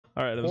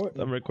All right,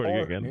 I'm recording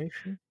again.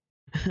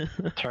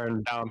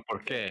 Turn down por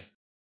qué?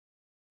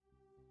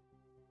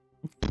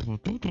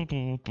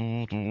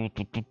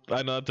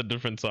 I know that's a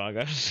different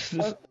song.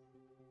 Still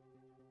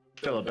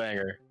a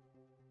banger.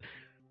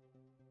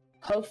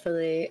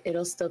 Hopefully,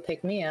 it'll still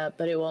pick me up,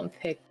 but it won't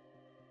pick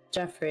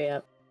Jeffrey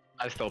up.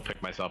 I still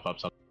pick myself up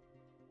some.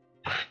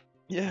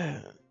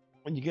 Yeah,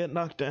 when you get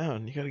knocked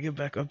down, you gotta get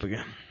back up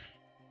again.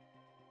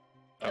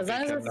 As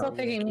long as it's still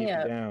picking me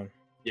up. Down.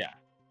 Yeah.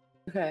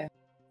 Okay.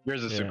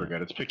 Yours is super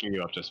good. It's picking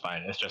you up just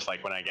fine. It's just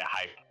like when I get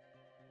hyped.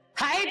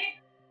 Hype!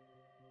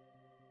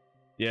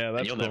 Yeah,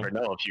 that's and you'll cool. never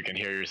know if you can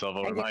hear yourself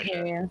over my hear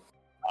shit. you.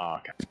 Oh,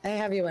 okay. I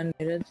have you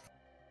unmuted.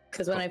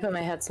 Because when I put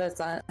my headset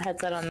on,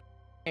 I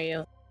hear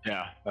you.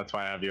 Yeah, that's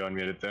why I have you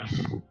unmuted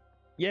too.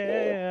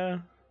 Yeah.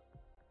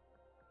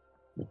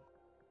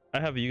 I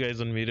have you guys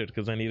unmuted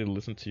because I need to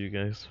listen to you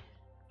guys.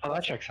 Oh,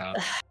 that checks out.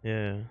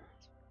 Yeah.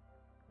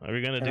 Are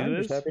we gonna do I'm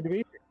this? just happy to be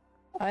here.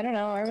 I don't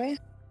know, are we?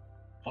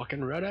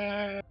 Fucking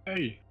ready.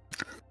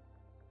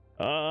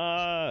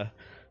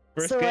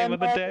 First So game I'm of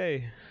the at-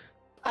 day.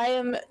 I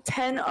am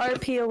 10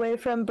 RP away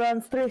from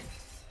bronze 3.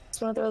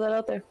 Just want to throw that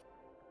out there.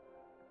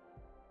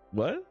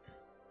 What?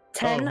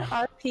 10 Oh.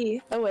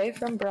 RP away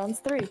from bronze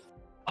 3.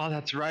 Oh,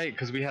 that's right,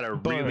 because we had a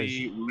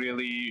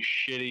really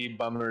shitty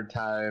bummer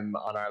time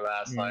on our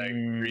last like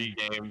 3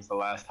 games the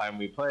last time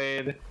we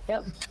played.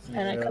 Yep.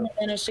 And I couldn't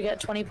manage to get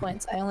 20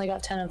 points. I only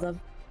got 10 of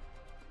them.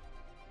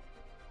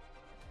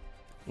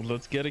 Well,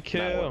 let's get a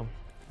kill.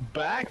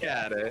 Back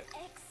at it.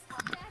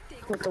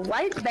 With the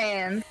white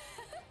band.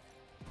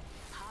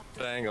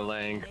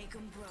 Bang-a-lang.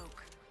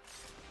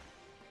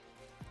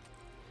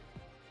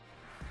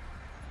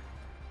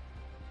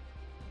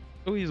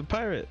 Oh, he's a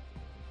pirate.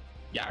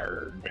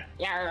 Yarg.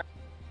 Yeah.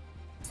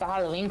 It's the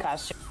Halloween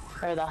costume.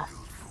 Or the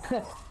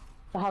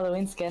the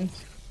Halloween skin.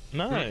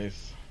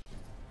 Nice.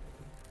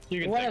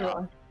 You can One take of off.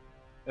 them.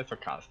 It's a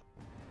costume.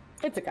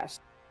 It's a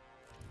costume.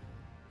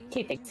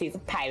 He thinks he's a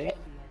pirate.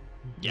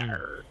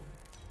 Yarg.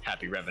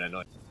 Happy Revenant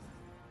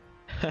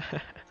noise.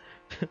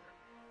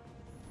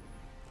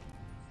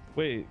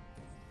 Wait,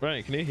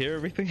 Ryan, can you hear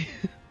everything?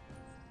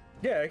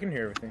 Yeah, I can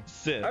hear everything.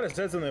 Sick. I'd have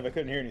said something if I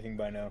couldn't hear anything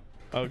by now.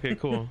 Okay,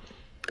 cool.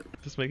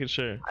 Just making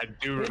sure. I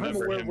do I'm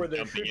remember aware him where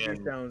there jumping should be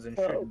in. sounds and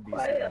Oh, shouldn't be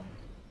quiet.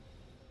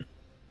 sounds.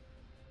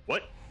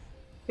 What?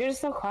 You're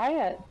just so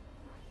quiet.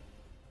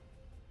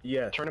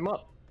 Yeah. Turn him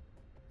up.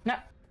 No,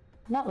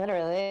 not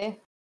literally.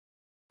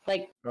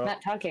 Like, Oh.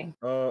 not talking.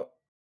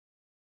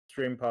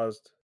 Stream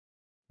paused.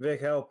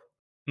 Vic, help.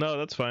 No,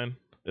 that's fine.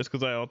 It's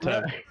because I alt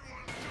tab.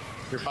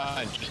 You're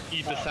fine. Just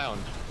eat the sound.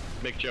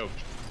 Make jokes.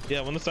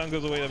 Yeah, when the sound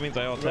goes away, that means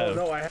I alt tab.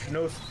 No, I had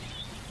no.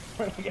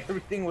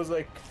 Everything was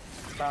like,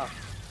 stop.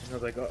 And I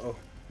was like, uh-oh.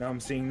 Now I'm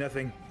seeing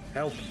nothing.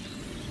 Help.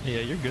 Yeah,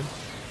 you're good.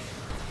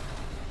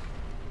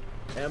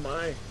 Am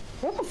I?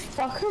 Where the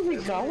fuck are we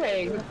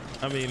going?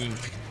 I mean,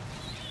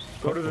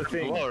 Go to the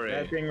thing. Glory.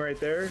 That thing right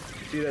there.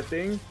 See that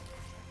thing?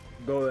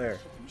 Go there.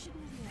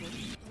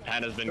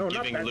 Hannah's been No, not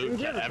giving that loot thing,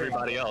 the to other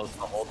everybody thing. else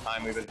the whole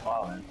time we've been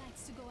following.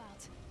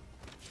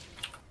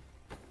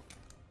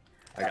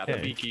 I got the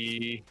Okay.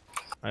 beaky.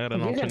 I got an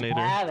You can alternator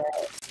have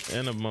it.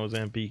 and a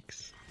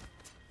Mozambique's.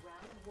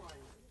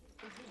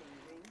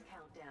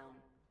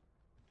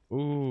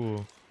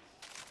 Ooh,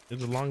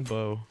 it's a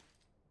longbow.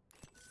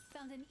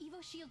 Found an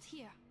Evo shield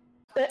here.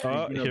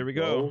 Oh, Speaking of here we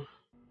go.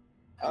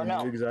 bow, Oh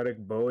no. the exotic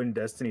bow in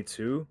Destiny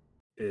 2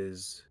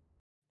 is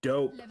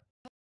dope.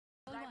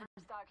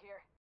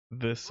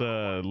 This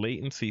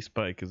latency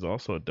spike is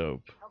also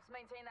dope.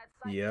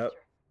 Yep.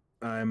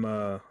 I'm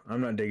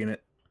not digging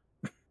it.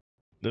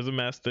 There's a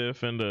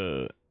mastiff and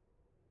a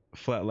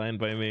flatline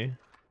by me.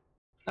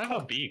 I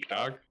have a beak,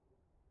 dog.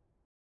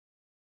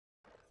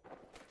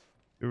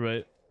 You're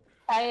right.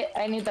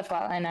 I need the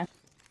flatliner.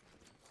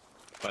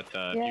 But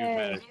you Yay.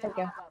 managed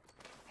Okay.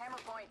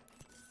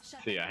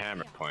 to see a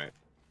hammer point.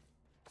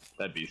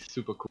 That'd be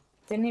super cool.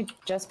 Didn't you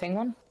just ping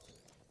one?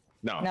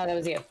 No, No, that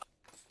was you.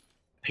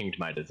 pinged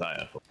my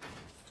desire.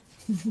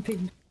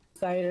 Ping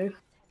cider.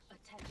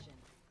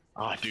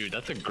 Oh, dude,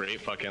 that's a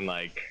great fucking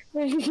like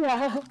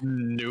Yeah.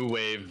 new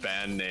wave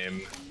band name.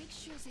 Make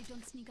sure they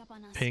don't sneak up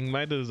on us. Ping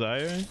my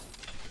desire?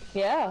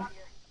 Yeah.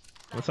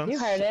 That sounds, You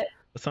heard it.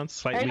 That sounds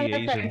slightly Heard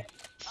it. Asian.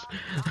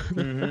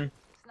 Mm-hmm.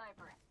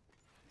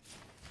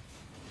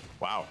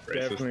 Wow, racist.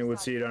 Definitely would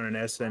see it on an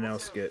SNL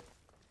skit.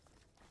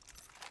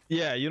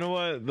 Yeah, you know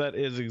what? That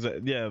is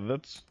exact. Yeah,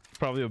 that's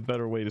probably a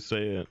better way to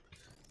say it.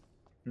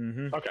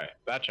 Mm-hmm. Okay,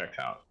 that checks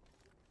out.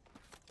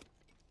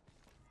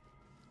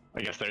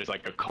 I guess there's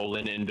like a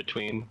colon in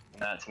between in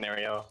that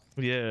scenario.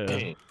 Yeah.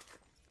 Hey,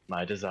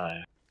 my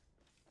desire.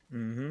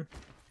 Mm-hmm.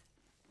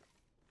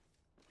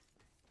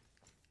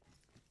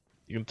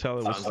 You can tell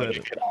it was Sounds like said.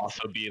 it could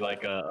also be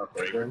like a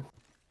fragrance.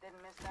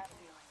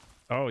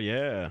 Oh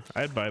yeah,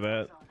 I'd buy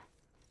that.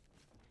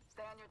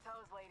 Stay on your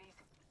toes, ladies.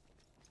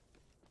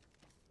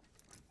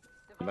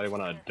 Anybody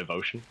want a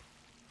devotion?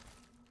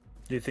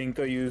 Do you think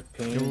they'll use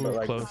Ping, Ooh, but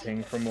like close. the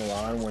Ping from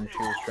Mulan when she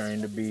was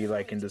trying to be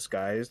like in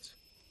disguise?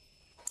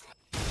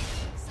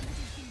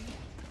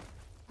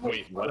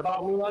 Wait, what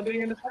about Mulan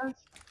being in defense?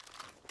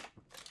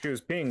 She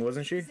was ping,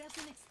 wasn't she? There's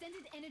an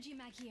extended energy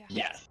mag here.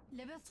 Yes.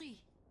 Level 3.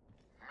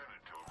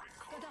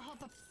 Gotta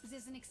hop up.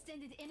 There's an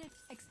extended I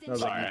extended. was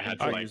Sorry, I like, had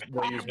to, like-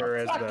 they use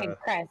her Fucking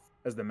Christ.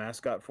 as the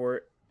mascot for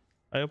it.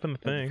 I opened the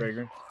With the thing.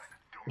 fragrance.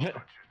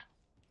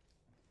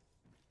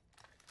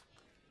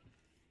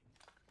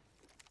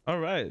 All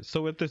right,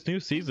 so with this new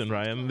season,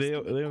 Ryan, they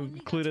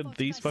included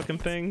these fucking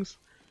things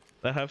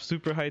that have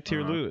super high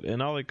tier loot,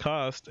 and all it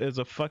costs is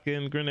a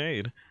fucking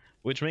grenade,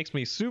 which makes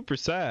me super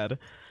sad.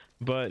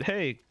 But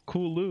hey,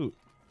 cool loot.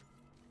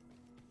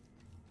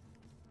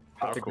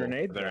 How That's a cool.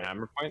 grenade, Is there a though.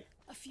 hammer point?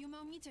 A few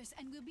more meters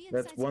and we'll be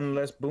inside. That's one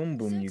less boom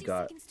boom you 30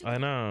 got. seconds to I go.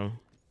 know,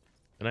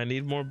 and I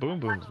need more boom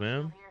booms,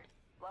 man. Here.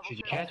 Level Dude,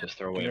 you 2. can't just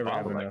throw away a Never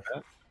have bottle like enough.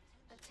 that.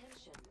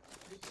 Attention,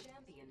 the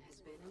champion has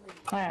been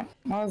eliminated. Alright,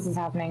 what is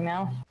happening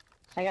now?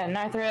 I got an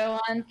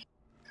R301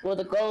 with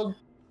a gold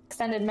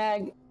extended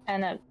mag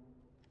and a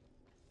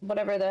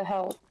whatever the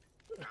hell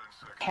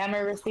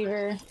hammer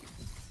receiver,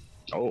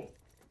 Oh.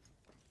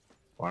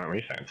 Why aren't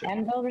we fancy?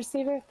 anvil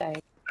receiver.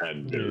 Thank.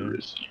 And Yeah.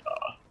 there's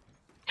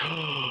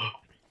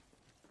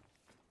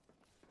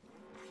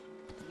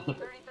 30-30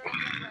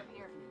 rep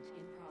here.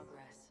 In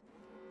progress.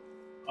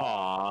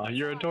 Aw,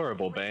 you're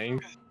adorable,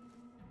 Bangs.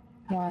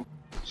 What?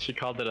 She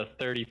called it a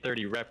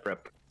 30-30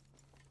 rep.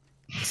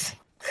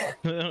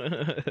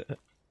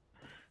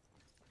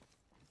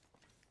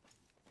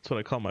 That's what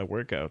I call my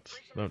workouts.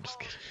 No, I'm just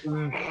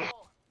kidding.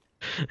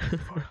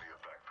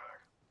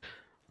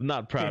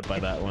 Not proud by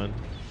that one.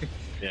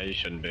 Yeah, you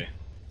shouldn't be.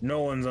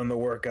 No one's on the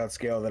workout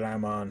scale that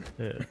I'm on.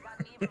 Yeah. Got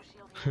an Evo shield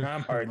here.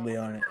 I'm hardly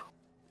on it.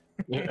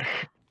 Extended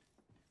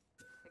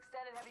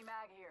heavy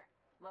mag here.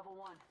 Level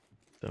 1.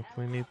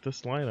 Definitely need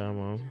this light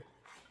ammo.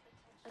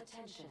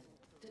 Attention,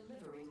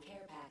 delivering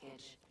care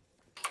package.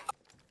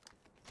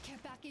 Care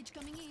package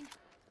coming in.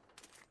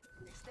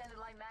 Extended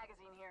light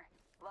magazine here.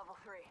 Level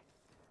 3.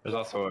 There's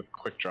also a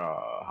quick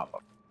draw hop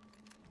up.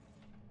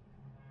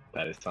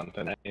 That is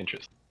something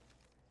interesting.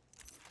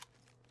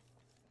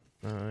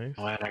 Nice.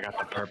 Oh, and I got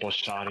the purple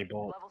shoddy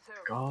bolt. Level 2.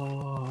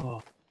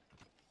 Go.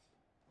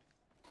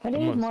 I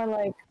need Almost. more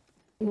like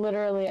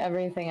literally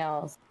everything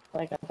else,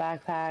 like a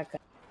backpack.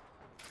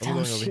 I'm going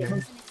over shit. here.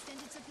 There's an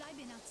extended supply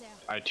bin out there.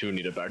 I too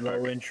need a Low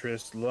backpack.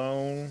 interest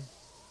loan.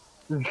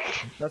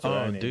 That's what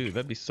I Oh, need. dude,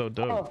 that'd be so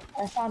dope.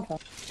 Oh, I found one.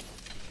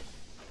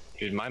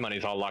 Dude, my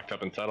money's all locked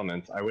up in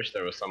settlements. I wish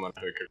there was someone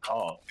who could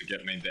call to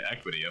get me the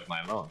equity of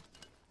my loan.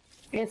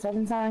 It's up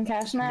and selling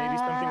cash now. Maybe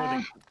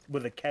something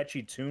with a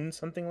catchy tune,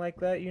 something like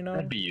that. You know.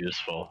 That'd be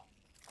useful.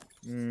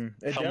 It Someone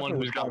definitely who's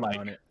would got come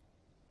on it.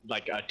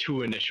 like a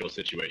two initial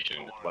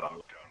situation is what I'm,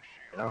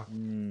 you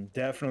know?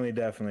 Definitely.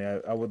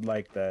 I would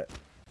like that.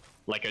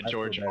 Like a feel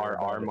George better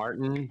R.R. about it.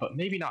 Martin, but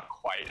maybe not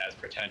quite as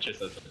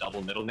pretentious as the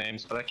double middle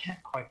names, but I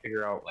can't quite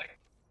figure out, like,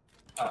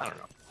 I don't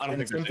know. I don't And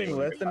think there's something anyone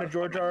less who than a could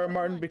George R.R.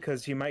 Martin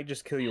because he might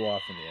just kill you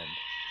off in the end.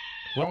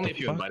 What Only the if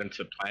you fuck? invite him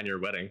to plan your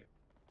wedding.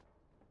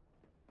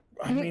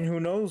 I mean, who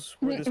knows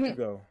where this could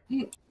go?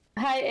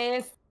 Hi,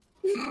 Ace.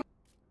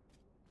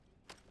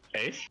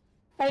 Ace?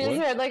 I just What?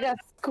 heard like a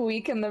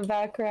squeak in the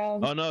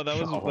background. Oh no,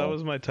 that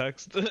was my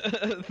text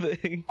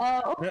thing.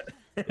 Oh,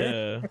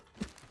 Yeah.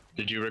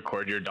 Did you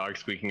record your dog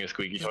squeaking a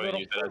squeaky toy and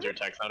use it as your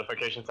text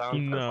notification sound?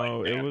 'Cause, No,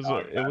 like, it damn was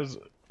dog, it was.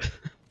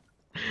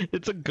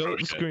 It's a goat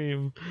shit.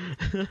 scream.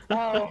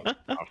 oh.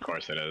 Of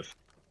course it is.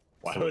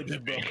 Why So it would just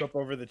it be? broke up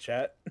over the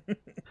chat.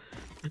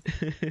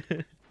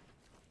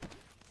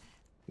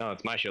 No,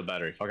 it's my shield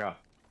battery. Fuck off.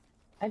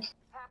 I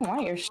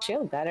want your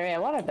shield battery. I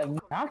wanted the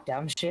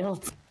knockdown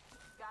shield.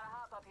 Gotta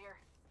hop up here.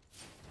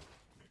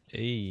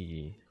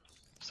 Hey.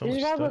 So You much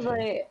should stuff here.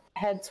 probably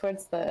head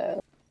towards the.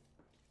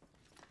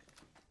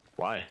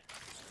 Why?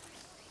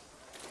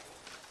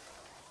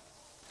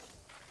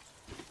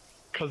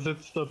 Because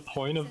it's the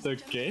point of the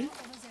There's a jump game?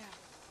 pad over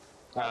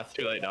there. Ah, it's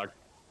too late, dog.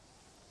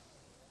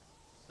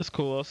 That's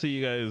cool. I'll see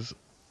you guys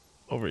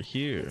over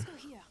here. Let's go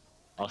here.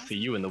 I'll see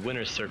you in the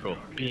winner's circle,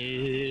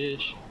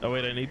 bitch. Oh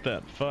wait, I need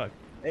that. Fuck.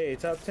 Hey,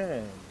 top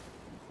 10.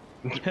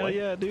 Hell What?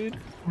 yeah, dude.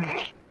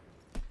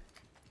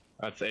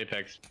 That's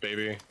Apex,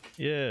 baby.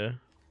 Yeah.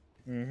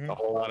 A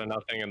whole lot of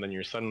nothing, and then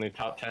you're suddenly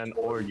top 10,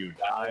 or you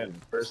die in the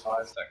first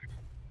 5 seconds.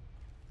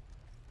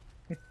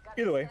 Got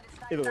Either way.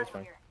 extended Either sniper way's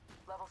fine. here.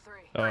 Level 3.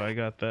 Oh, I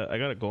got that. I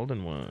got a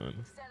golden one.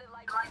 Extended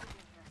light magazine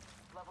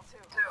here. Level 2.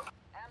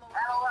 Ammo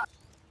up.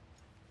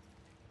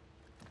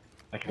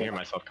 I can hear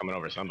myself coming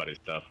over somebody's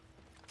stuff.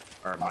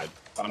 Or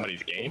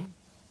somebody's game?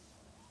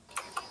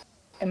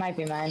 It might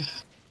be mine.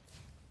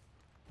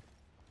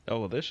 Oh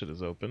well, this shit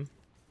is open.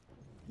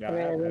 Yeah, I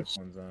Really have wish-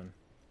 headphones on.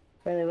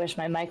 Really wish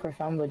my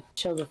microphone would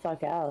chill the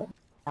fuck out.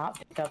 Not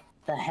pick up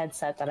the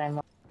headset that I'm.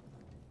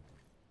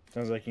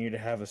 Sounds like you need to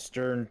have a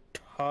stern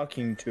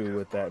talking to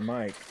with that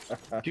mic.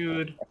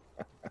 Dude,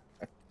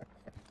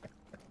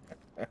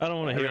 I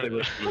don't want I to hear really it.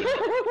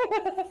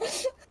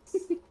 wish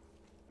you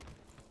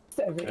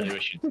would. I really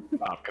wish you'd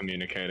stop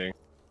communicating.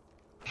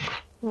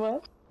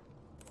 What?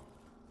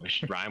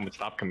 Wish Ryan would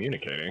stop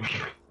communicating.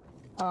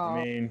 Oh,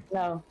 I mean,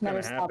 no, never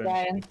gonna stop, happen.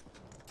 Ryan.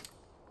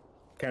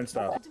 Can't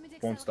stop.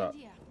 Won't stop.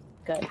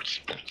 Good.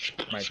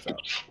 Might stop.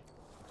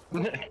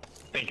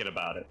 Thinking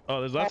about it. Oh,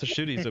 there's lots of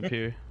shooties up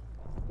here.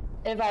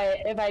 If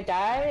I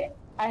die,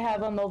 I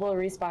have a mobile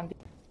respawn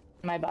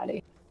in my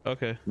body.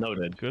 Okay,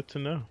 Noted. good to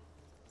know.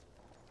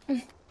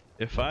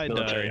 If I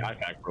Military die,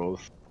 IPAC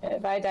rules.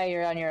 If I die,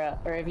 you're on your own.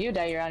 Or if you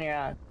die, you're on your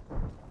own.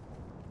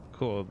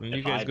 cool. Then you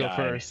If guys I go die-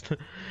 first.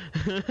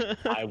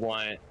 I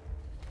want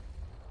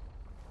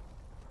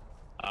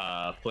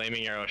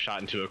flaming arrow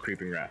shot into a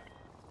creeping rat.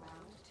 Round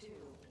 2.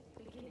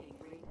 Beginning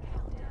ring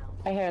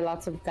countdown. I hear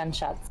lots of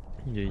gunshots.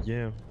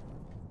 Yeah.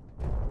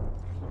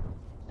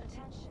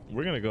 Attention.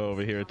 We're gonna go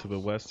over here to the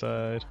west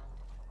side.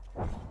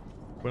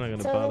 We're not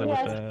gonna So bother with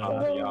west, that.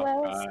 to the yeah,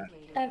 west,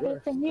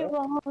 everything you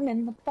own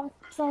in the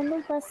box on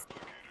the west.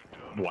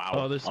 Wow.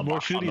 Oh, there's a more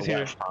box on the shooties here.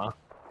 west, huh?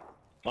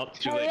 Oh, it's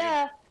too Oh late.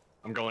 yeah,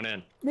 I'm going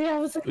in. yeah. I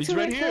was like, He's too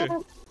right late here. for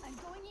that. I'm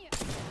going here.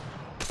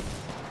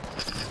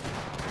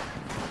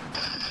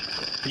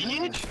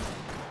 Bitch!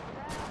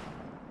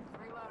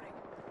 Reloading.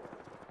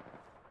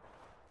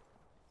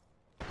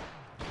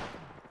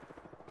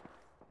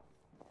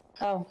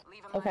 Oh,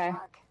 Leave him on okay.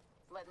 mark.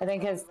 Let I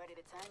think them his- know ready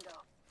to tango.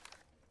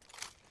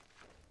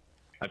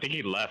 I think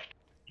he left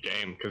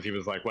game because he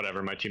was like,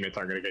 whatever, my teammates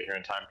aren't gonna get here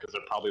in time because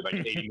they're probably like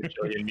 80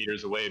 million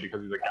meters away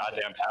because he's a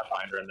goddamn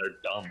Pathfinder and they're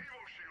dumb.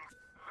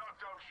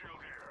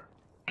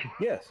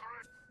 Yes.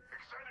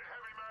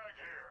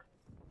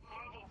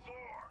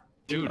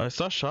 Dude, I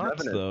saw shots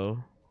Revenant.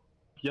 though.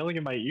 yelling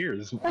in my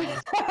ears.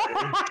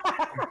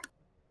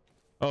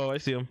 Oh, I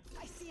see him.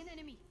 I see an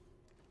enemy.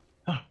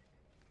 I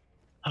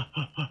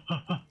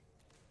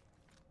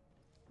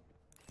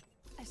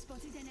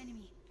spotted an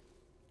enemy.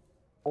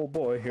 Oh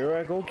boy, here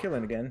I go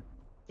killing again.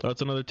 Oh,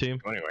 it's another team.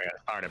 Anyway, I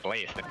started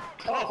blasting.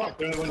 Oh fuck,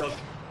 they're in the windows.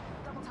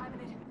 Double timing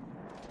it.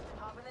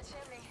 Hop in the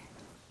chimney.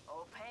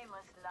 Oh,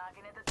 painless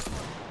knocking at the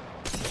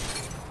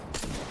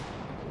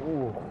door.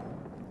 Ooh.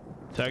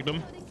 Tagged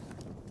him.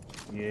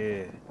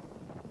 Yeah.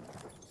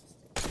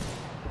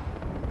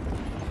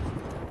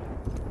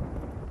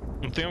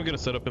 I think I'm gonna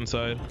set up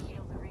inside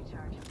Shields are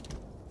recharging.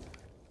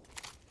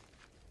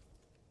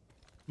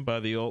 by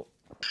the ult.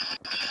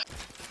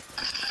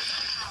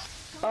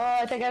 Oh,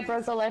 I think I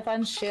broke the life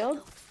on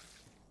shield.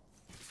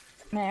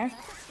 There.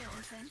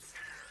 Scary sense.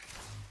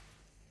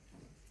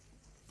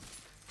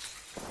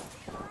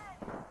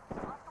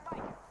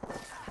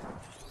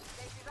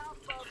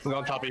 He's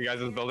on top of you guys'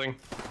 building.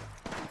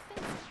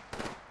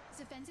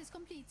 The fence is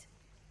complete.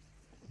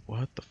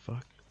 What the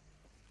fuck?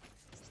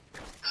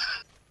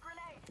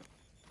 Grenade.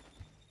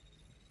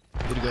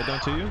 Did he go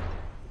down to you?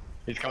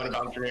 He's coming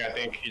down for me, I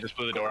think. He just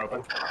blew the door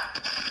open.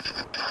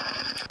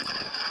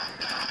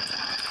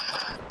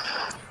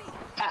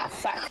 Ah,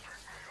 fuck.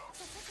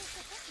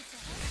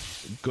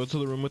 Go to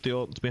the room with the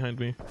ult. It's behind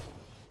me.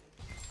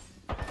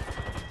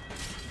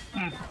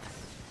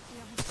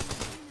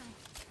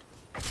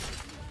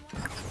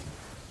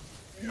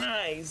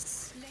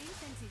 Nice. Laying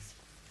fences.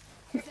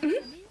 Fence them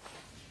in,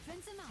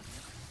 fence them out.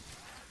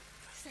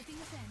 Setting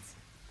a fence.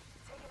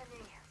 Taking a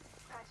knee.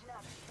 Patching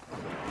up.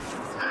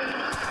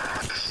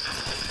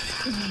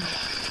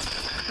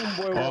 Some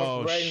boy Oh,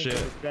 walked right into shit.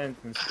 the fence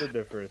and stood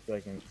there for a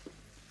second.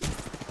 Double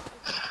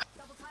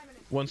timing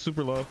it. One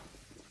super low.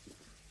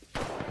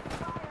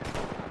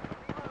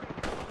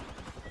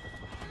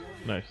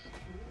 Nice.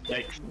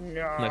 Yikes.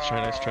 No. Nice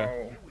try, nice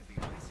try.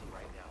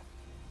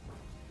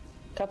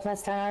 Got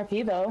plus 10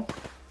 RP though.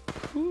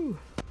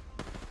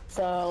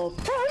 So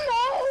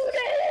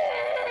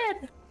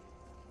promoted.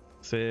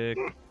 Sick.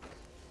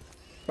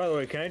 By the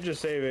way, can I just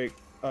say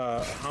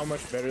that how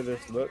much better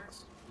this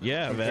looks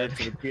Yeah, man. compared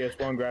to the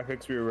PS1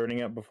 graphics we were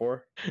running at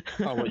before?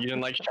 Oh, what, you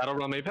didn't like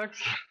Shadowrun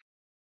Apex?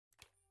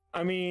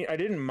 I mean, I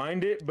didn't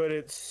mind it, but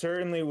it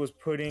certainly was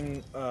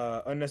putting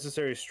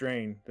unnecessary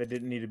strain that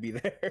didn't need to be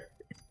there.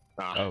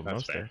 Ah, Oh, that's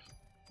most fair. of.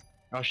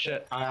 Oh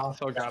shit, I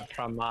also got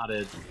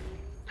promoted.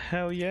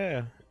 Hell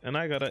yeah. And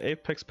I got an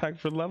Apex pack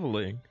for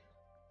leveling.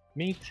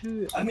 Me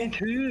too. I mean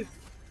too.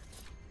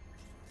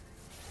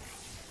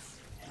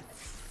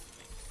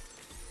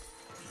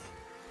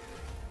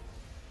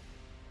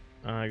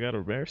 I got a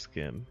rare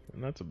skin,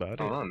 and that's about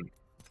it.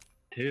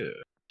 Two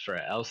for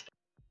Elst.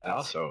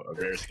 Also a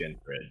rare skin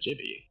for a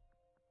Jibby.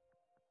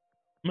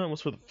 Mine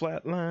was for the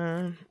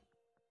flatline,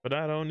 but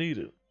I don't need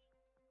it.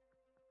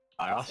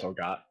 I also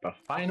got the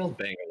final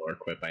Bangalore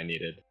quip I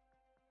needed.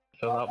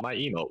 Fill out my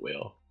emote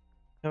wheel.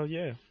 Hell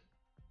yeah.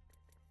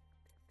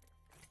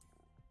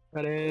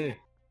 Ready?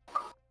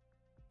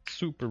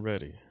 Super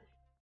ready.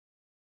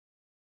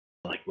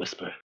 Like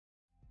whisper.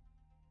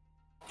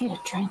 Need a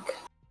drink.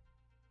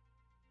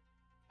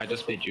 I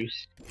just made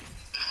juice.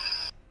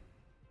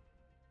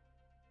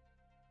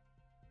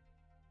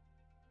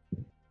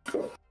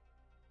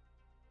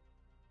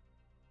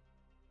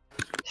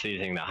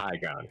 Seizing the high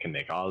ground can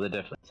make all the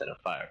difference in a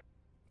fight.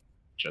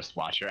 Just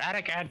watch your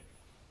attic, Ed.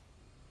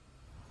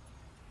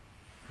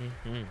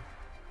 Mm-hmm.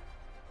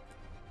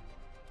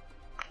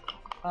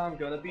 I'm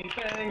gonna be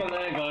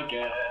bangling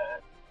again.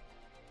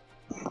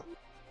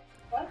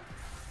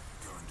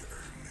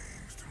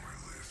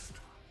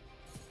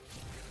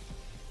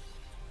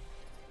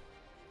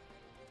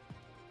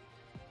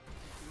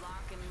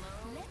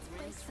 Let's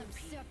play some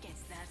circus.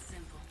 That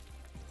simple.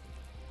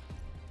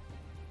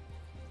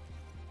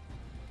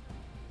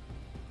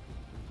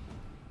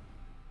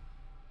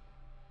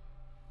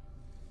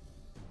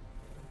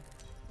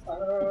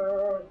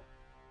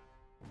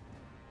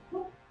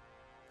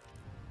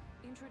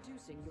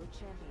 Introducing your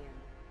champion.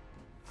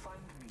 Find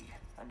me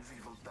and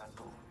we will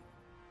battle.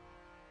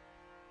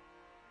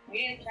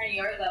 We need to turn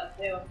yours up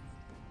too.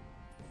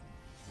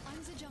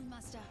 I'm the jump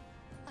master.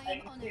 I I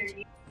am can hear honored.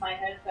 you, my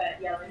headset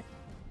yelling.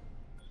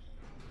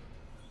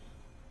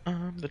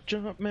 I'm the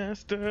jump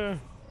master.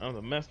 I'm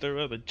the master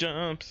of the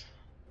jumps.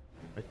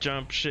 I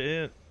jump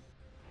shit,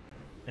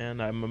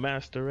 and I'm a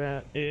master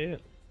at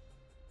it.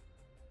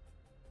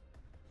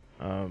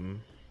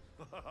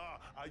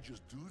 I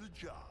just do the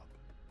job.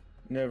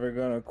 Never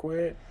gonna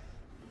quit.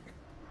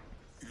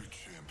 Your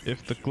champion.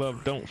 If the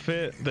glove don't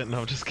fit, then no,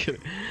 I'm just kidding.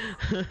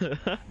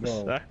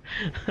 Whoa. Sorry.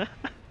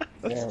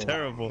 That's Whoa.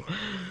 terrible.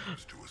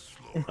 To a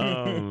slow.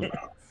 Um, And I'm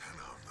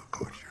the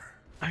butcher.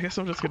 I guess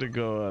I'm just gonna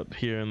go out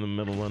here in the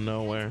middle of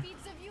nowhere,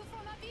 Beats the view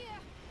from up here.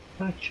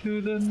 Back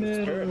to the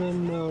middle of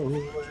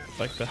nowhere.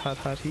 like the hot,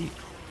 hot heat.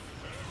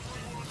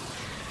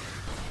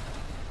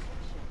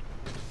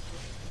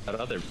 That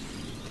other.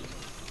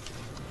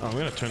 Oh, I'm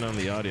gonna turn on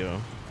the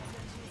audio.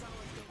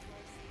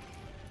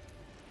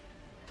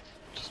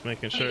 Just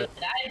making sure.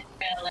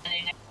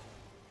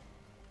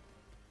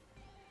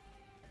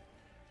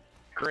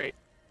 Great.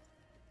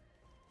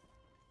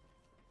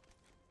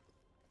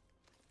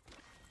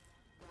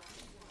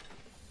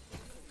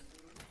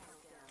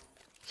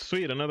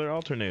 Sweet, another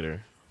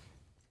alternator.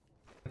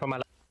 Put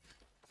my.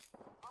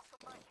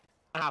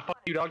 Ah, fuck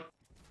you, dog.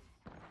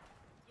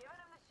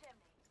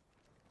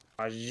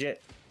 Ah,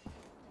 shit.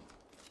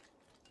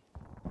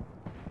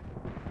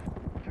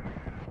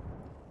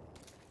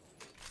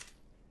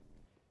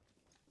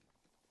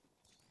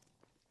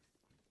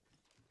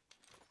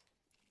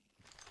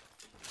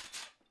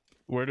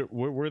 Where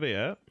were they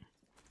at?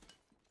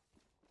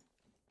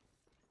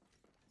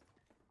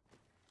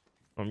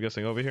 I'm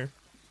guessing over here.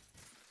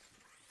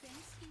 Fence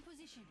in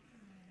position.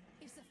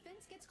 If the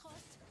fence gets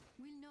crossed,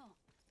 we'll know.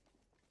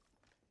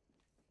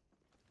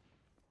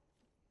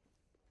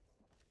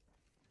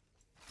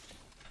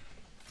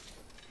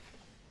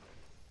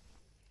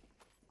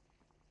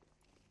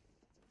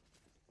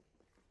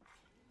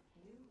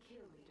 New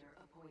kill leader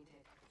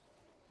appointed.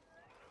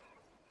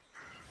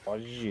 Oh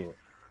shit.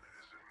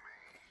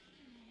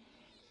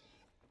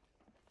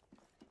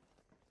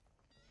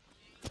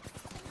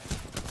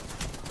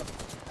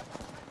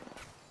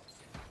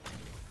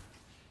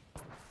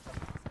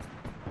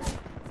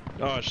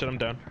 Oh shit, I'm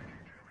down.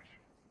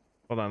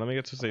 Hold on, let me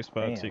get to a safe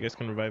spot so Damn. you guys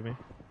can revive me.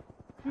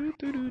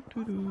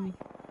 Doo-doo-doo-doo-doo.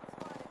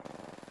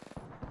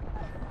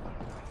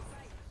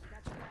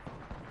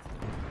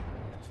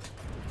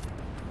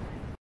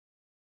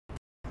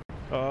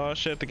 Oh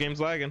shit, the game's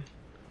lagging.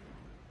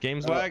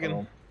 Game's lagging.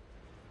 Uh-oh.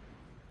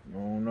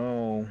 Oh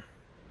no.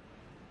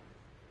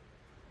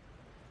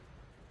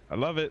 I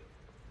love it.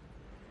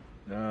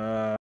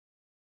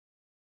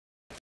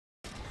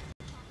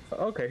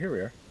 Okay, here we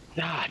are.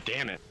 Ah,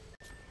 damn it.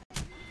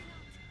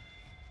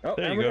 Oh,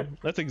 There and you we go.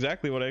 got- That's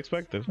exactly what I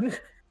expected.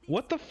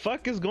 What the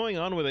fuck is going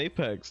on with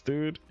Apex,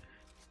 dude?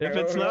 If I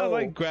it's don't not know.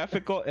 like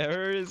graphical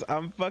errors,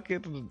 I'm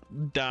fucking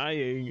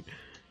dying.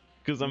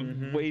 Because I'm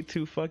Mhm. way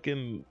too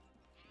fucking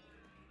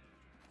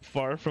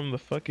far from the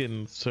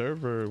fucking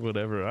server or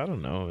whatever. I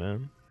don't know,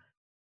 man.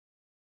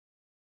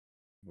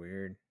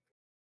 Weird.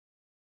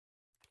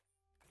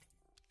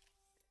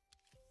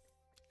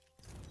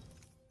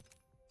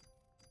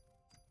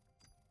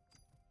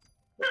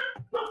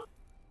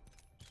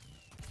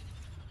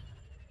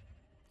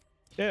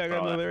 Yeah, I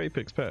got Oh, another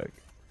Apex pack.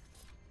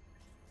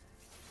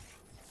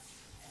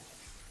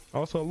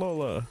 Also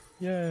Lola.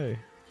 Yay.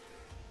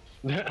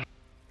 I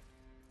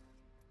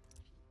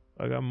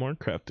got more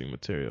crafting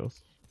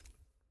materials.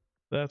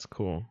 That's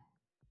cool.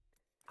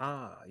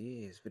 Ah,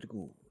 yes, very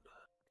good.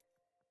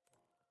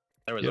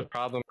 There was a Yep.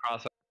 problem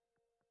crossing.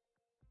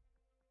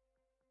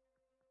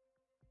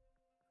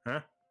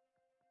 Huh?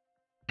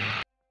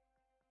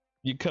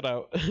 You cut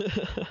out.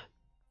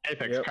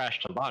 Apex Yep.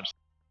 crashed to launch.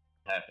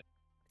 Happened.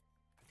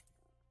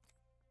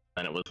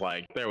 And it was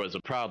like, there was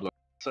a problem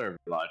with server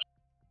logic.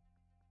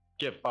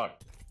 Get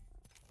fucked.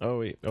 Oh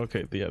wait,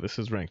 okay, yeah, this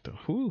is ranked though.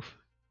 Whew.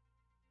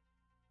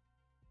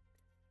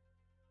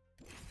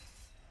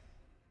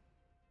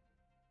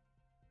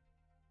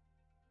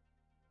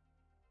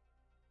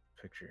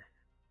 Picture.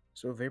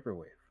 So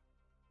vaporwave.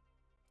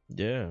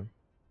 Yeah.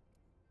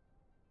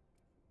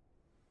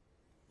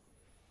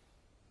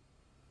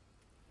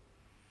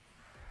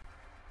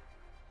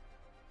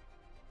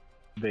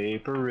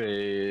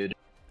 Vaporade.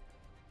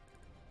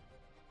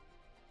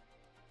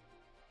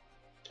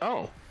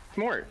 Oh,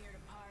 smart. Here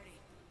to party.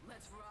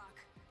 Let's rock.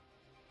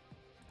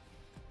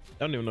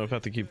 I don't even know if I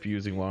have to keep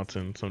using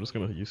Watson, so I'm just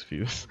gonna use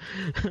Fuse.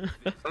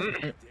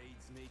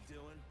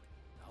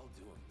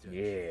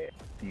 Yeah.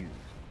 Fuse.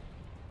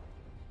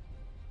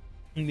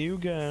 New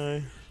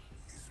guy.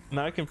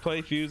 Now I can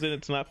play Fuse and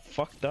it's not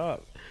fucked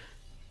up.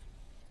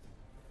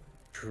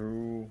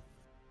 True.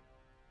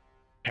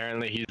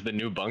 Apparently, he's the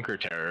new bunker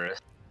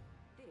terrorist.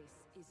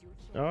 This is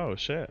your Oh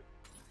shit.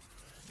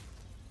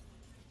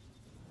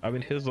 I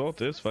mean, his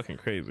ult is fucking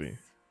crazy.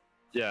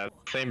 Yeah,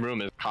 same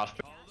room as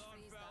Costa,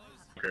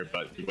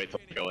 but you wait till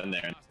you go in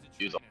there and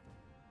use them.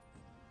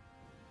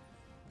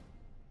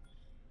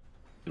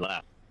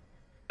 Left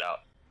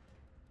out.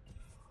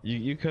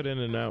 You cut in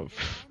and out.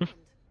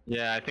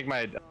 Yeah, I think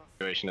my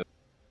situation is.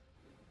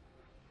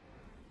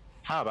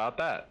 How about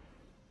that?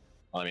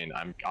 Well, I mean,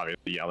 I'm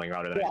obviously yelling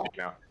louder than I speak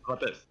now. How about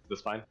this? Is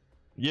this fine?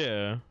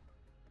 Yeah.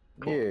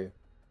 Cool. Yeah.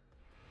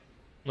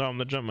 No, I'm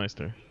the jump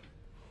meister.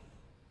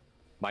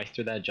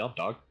 Meister that jump,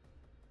 dog.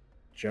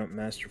 Jump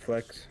master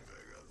flex.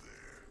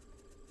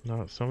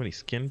 No, so many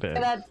skin Look bags.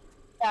 at that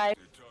guy.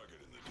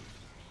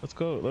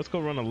 Let's go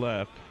run a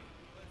lap.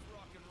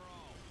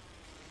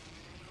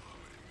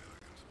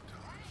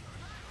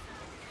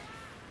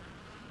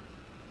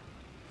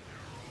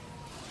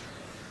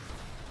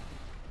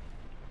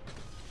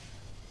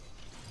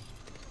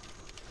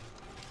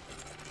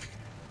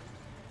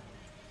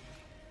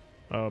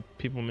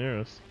 People near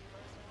us.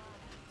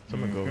 So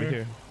I'm gonna go over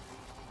here.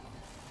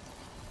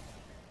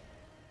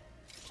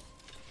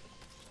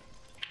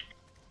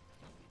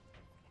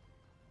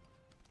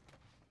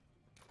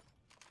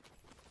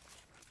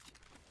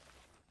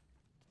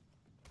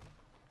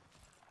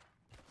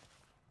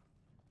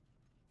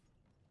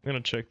 I'm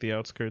gonna check the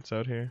outskirts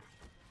out here.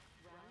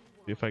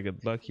 See if I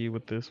get lucky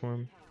with this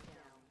one.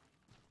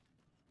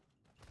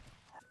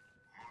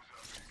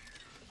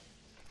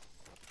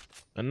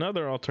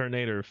 Another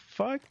alternator.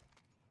 Fuck.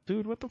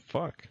 Dude, what the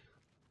fuck?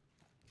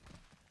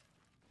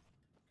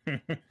 It's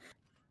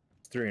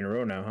 3 in a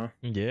row now, huh?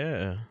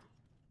 Yeah.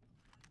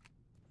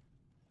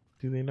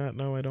 Do they not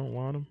know I don't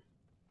want them?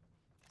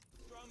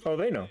 Oh,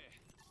 they know.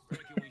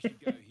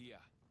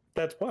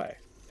 That's why.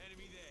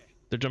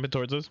 They're jumping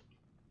towards us.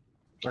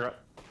 Okay.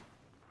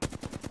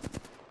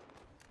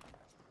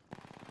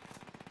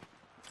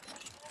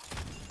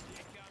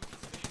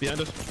 Behind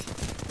us.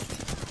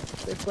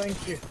 They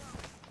flanked you.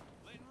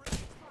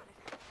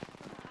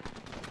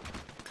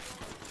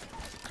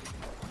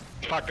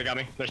 Fuck, they got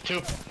me. There's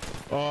 2.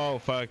 Oh,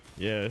 fuck.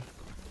 Yeah.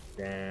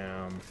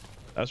 Damn.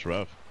 That's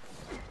rough.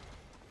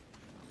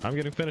 I'm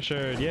getting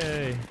finisher.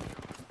 Yay.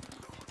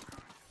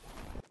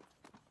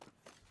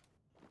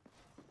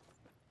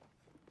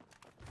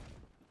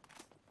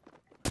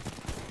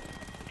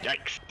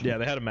 Yikes. Yeah,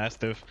 they had a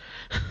mastiff.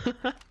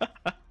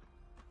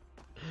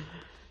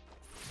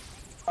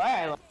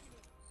 Alright.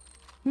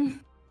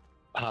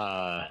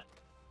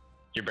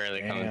 You're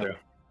barely coming Damn. through.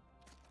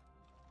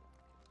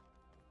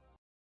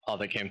 Oh,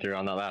 they came through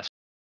on that last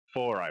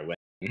 4 I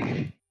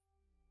win.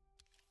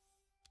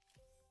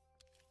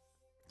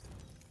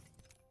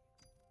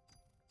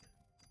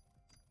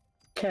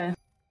 Okay.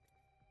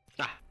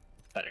 Ah,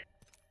 better.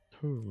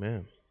 Oh,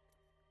 man.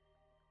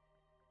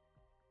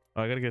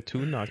 Oh, I gotta get 2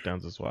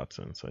 knockdowns as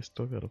Watson, so I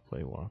still gotta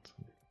play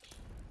Watson.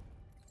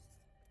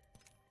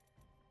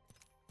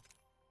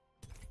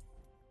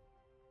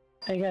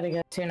 I gotta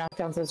get 2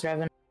 knockdowns as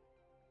Revan. I'm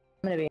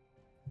gonna be.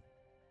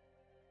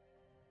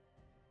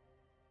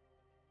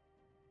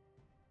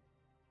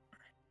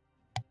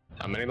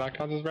 How many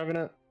lockdowns is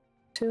Revenant?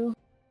 2.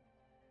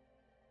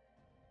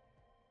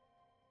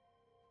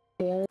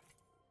 Yeah.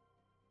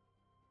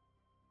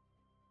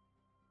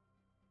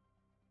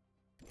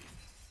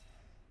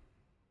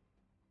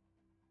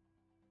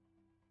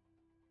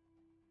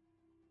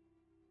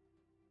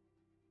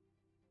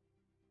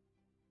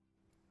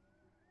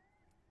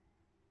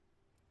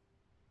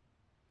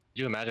 Could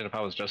you imagine if I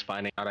was just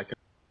finding out I could?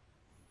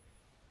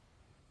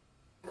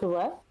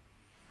 What?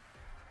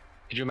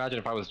 Could you imagine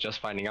if I was just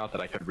finding out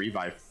that I could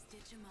revive?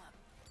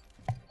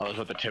 That was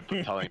what the tip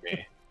was telling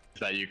me. Is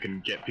that you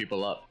can get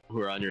people up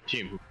who are on your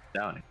team who are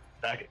down.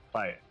 Back it,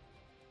 fight.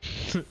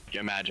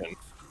 Imagine.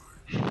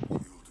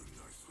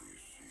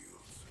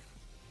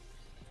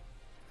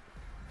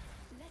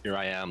 Here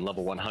I am,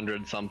 level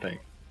 100 something.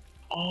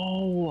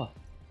 Oh,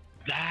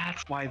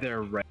 that's why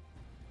they're red.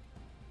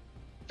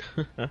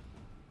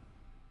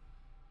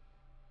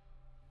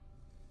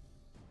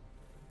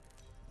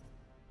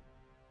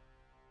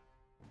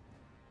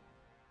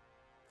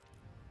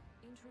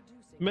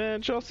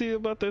 Man, did y'all see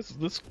about this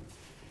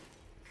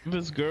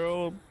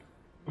girl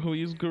who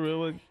used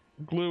Gorilla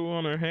Glue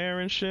on her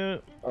hair and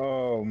shit?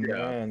 Oh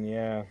man,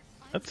 yeah.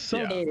 That's so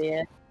Yeah.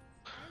 Idiot.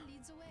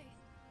 leads away.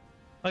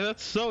 like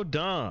that's so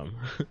dumb.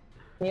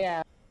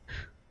 Yeah.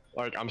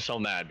 Like, I'm so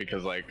mad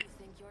because, like,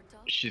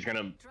 she's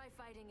gonna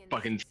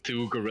fucking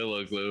sue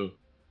Gorilla Glue,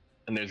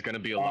 and there's gonna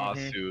be a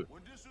lawsuit,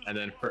 and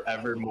then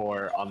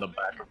forevermore on the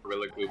back of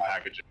Gorilla Glue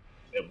packaging,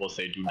 it will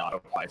say "Do not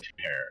apply to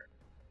hair."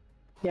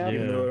 Yep.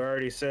 Even though Yeah. it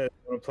already said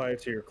don't apply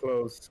it to your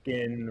clothes,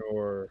 skin,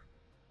 or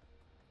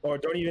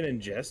don't even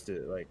ingest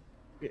it. Like,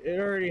 it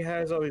already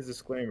has all these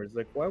disclaimers.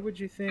 Like, why would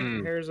you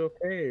think hair is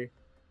okay?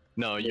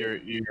 No, you're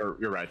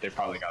right. They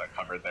probably got it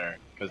covered there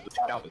because the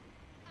scalp is.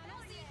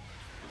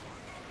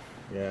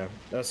 Yeah,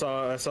 I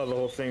saw the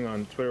whole thing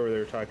on Twitter where they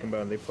were talking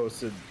about, and they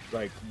posted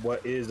like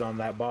what is on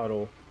that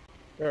bottle,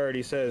 It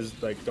already says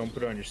like don't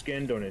put it on your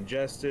skin, don't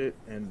ingest it,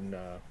 and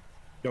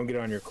don't get it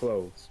on your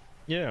clothes.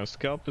 Yeah,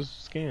 scalp is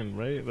skin,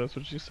 right? That's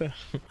what you said.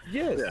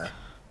 Yes. Yeah.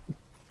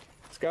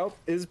 Scalp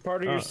is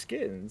part of your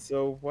skin,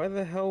 so why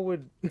the hell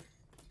would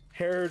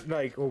hair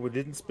like? Oh, it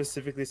didn't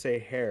specifically say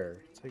hair.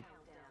 It's like,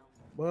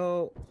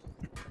 well,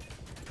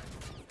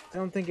 I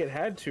don't think it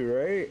had to,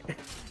 right?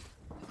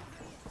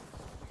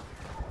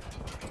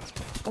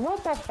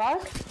 What the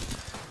fuck?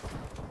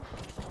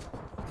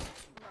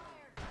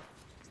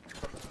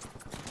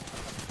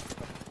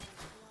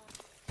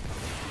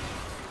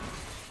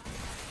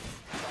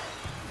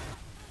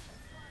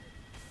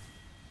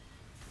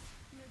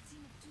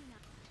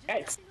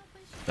 Yikes.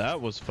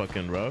 That was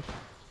fucking rough.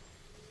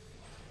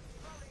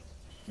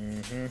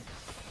 Yikes.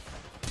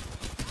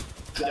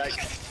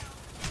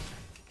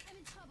 I'm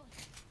in trouble.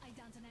 I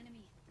downed an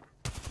enemy.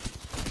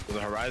 To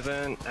the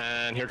horizon,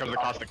 and here comes the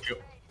caustic too.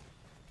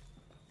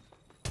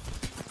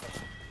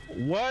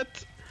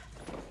 What?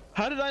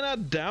 How did I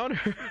not down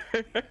her?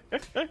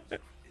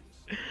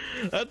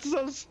 That's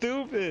so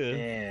stupid.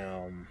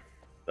 Damn.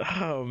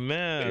 Oh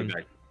man.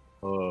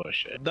 Oh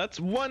shit. That's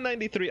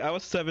 193. I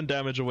was 7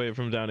 damage away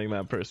from downing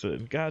that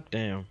person. God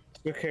damn.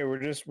 Okay, we're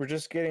just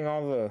getting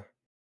all the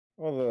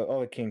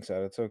kinks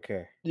out. It's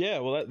okay. Yeah,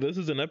 well, this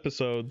is an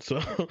episode, so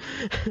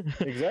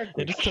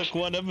Exactly. It just took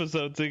one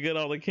episode to get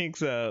all the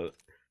kinks out.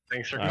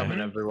 Thanks for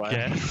coming, everyone.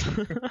 Yes.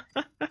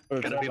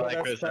 It's gonna be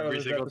like this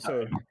every single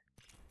time.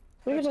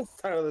 We could just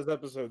Title of this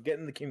episode: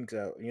 Getting the kinks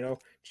out. You know,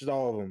 just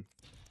all of them.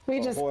 we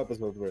just Whole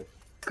episode's worth.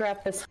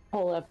 scrap this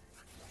whole up.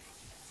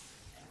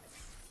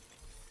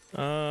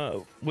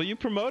 Well, you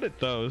promote it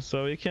though,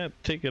 so you can't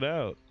take it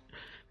out.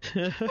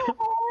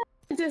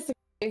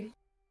 Disagree.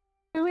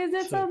 We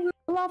did some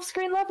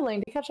off-screen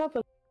leveling to catch up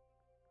with.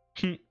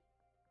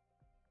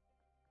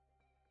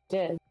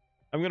 Did.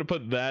 I'm gonna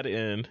put that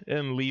in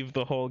and leave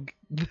the whole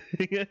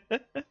thing. I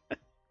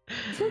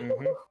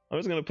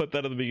was gonna put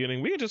that at the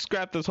beginning. We can just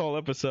scrap this whole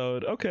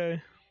episode.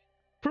 Okay.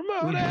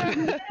 Promote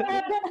it!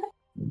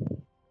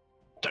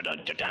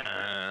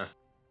 Da-da-da-da.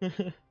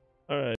 Alright.